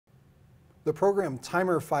The program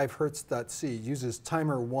timer5hertz.c uses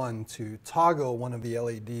timer 1 to toggle one of the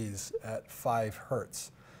LEDs at 5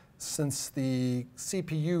 hertz. Since the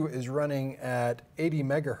CPU is running at 80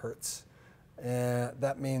 megahertz,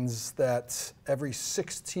 that means that every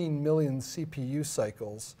 16 million CPU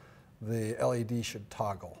cycles, the LED should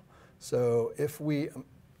toggle. So if we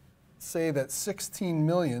say that 16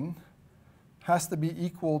 million has to be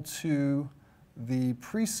equal to the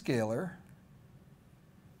prescaler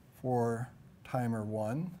for timer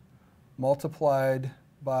 1 multiplied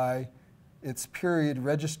by its period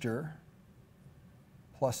register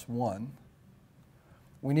plus 1.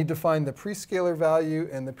 We need to find the prescaler value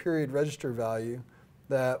and the period register value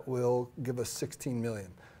that will give us 16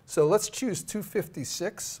 million. So let's choose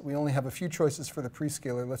 256. We only have a few choices for the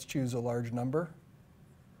prescaler. Let's choose a large number,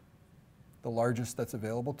 the largest that's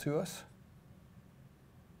available to us.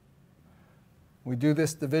 We do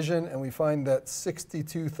this division and we find that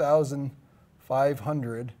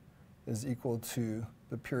 62,500 is equal to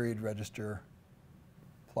the period register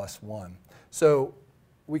plus 1. So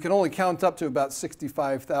we can only count up to about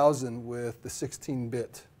 65,000 with the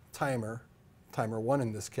 16-bit timer, timer 1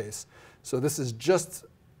 in this case. So this is just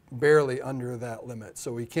barely under that limit.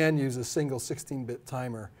 So we can use a single 16-bit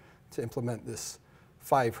timer to implement this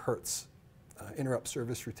 5 hertz interrupt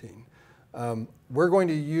service routine. We're going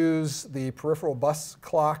to use the peripheral bus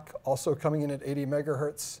clock, also coming in at 80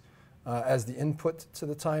 megahertz, as the input to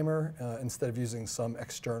the timer instead of using some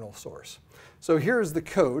external source. So here's the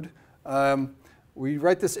code. We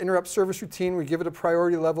write this interrupt service routine. We give it a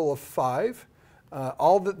priority level of 5.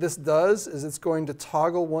 All that this does is it's going to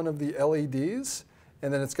toggle one of the LEDs,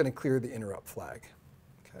 and then it's going to clear the interrupt flag.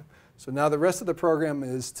 Okay. So now the rest of the program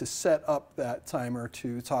is to set up that timer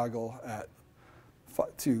to toggle at,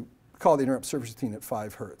 to call the interrupt service routine at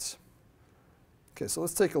 5 hertz. Okay, so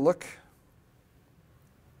let's take a look.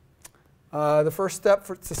 The first step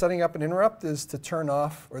to setting up an interrupt is to turn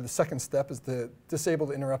off, or the second step is to disable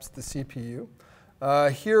the interrupts to the CPU.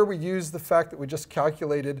 Here we use the fact that we just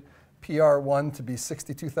calculated PR1 to be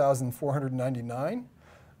 62,499.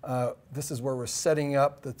 This is where we're setting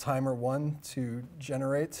up the timer 1 to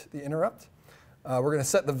generate the interrupt. We're going to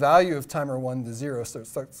set the value of timer 1 to 0, so it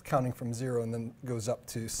starts counting from 0 and then goes up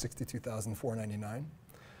to 62,499.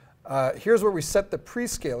 Here's where we set the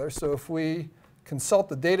prescaler. So if we consult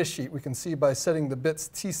the data sheet, we can see by setting the bits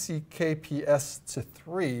TCKPS to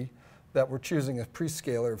 3 that we're choosing a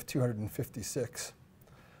prescaler of 256.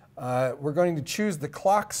 We're going to choose the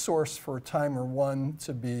clock source for timer 1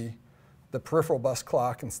 to be the peripheral bus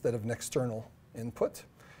clock instead of an external input.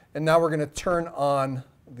 And now we're going to turn on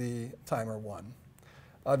the timer 1.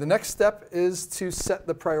 The next step is to set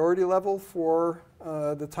the priority level for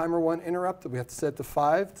the timer 1 interrupt. We have to set it to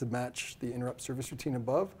 5 to match the interrupt service routine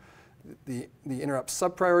above. The interrupt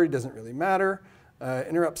subpriority doesn't really matter.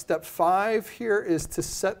 Interrupt step 5 here is to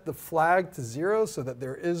set the flag to 0 so that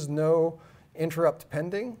there is no interrupt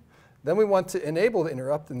pending. Then we want to enable the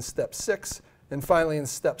interrupt in step 6. And finally, in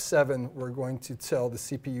step 7, we're going to tell the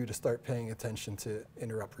CPU to start paying attention to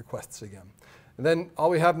interrupt requests again. And then all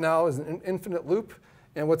we have now is an infinite loop.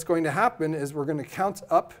 And what's going to happen is we're going to count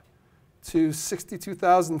up to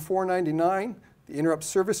 62,499. The interrupt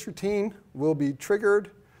service routine will be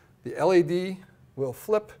triggered. The LED will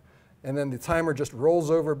flip. And then the timer just rolls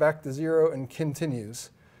over back to 0 and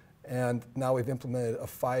continues. And now we've implemented a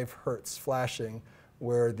 5 hertz flashing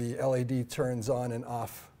where the LED turns on and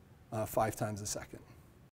off 5 times a second.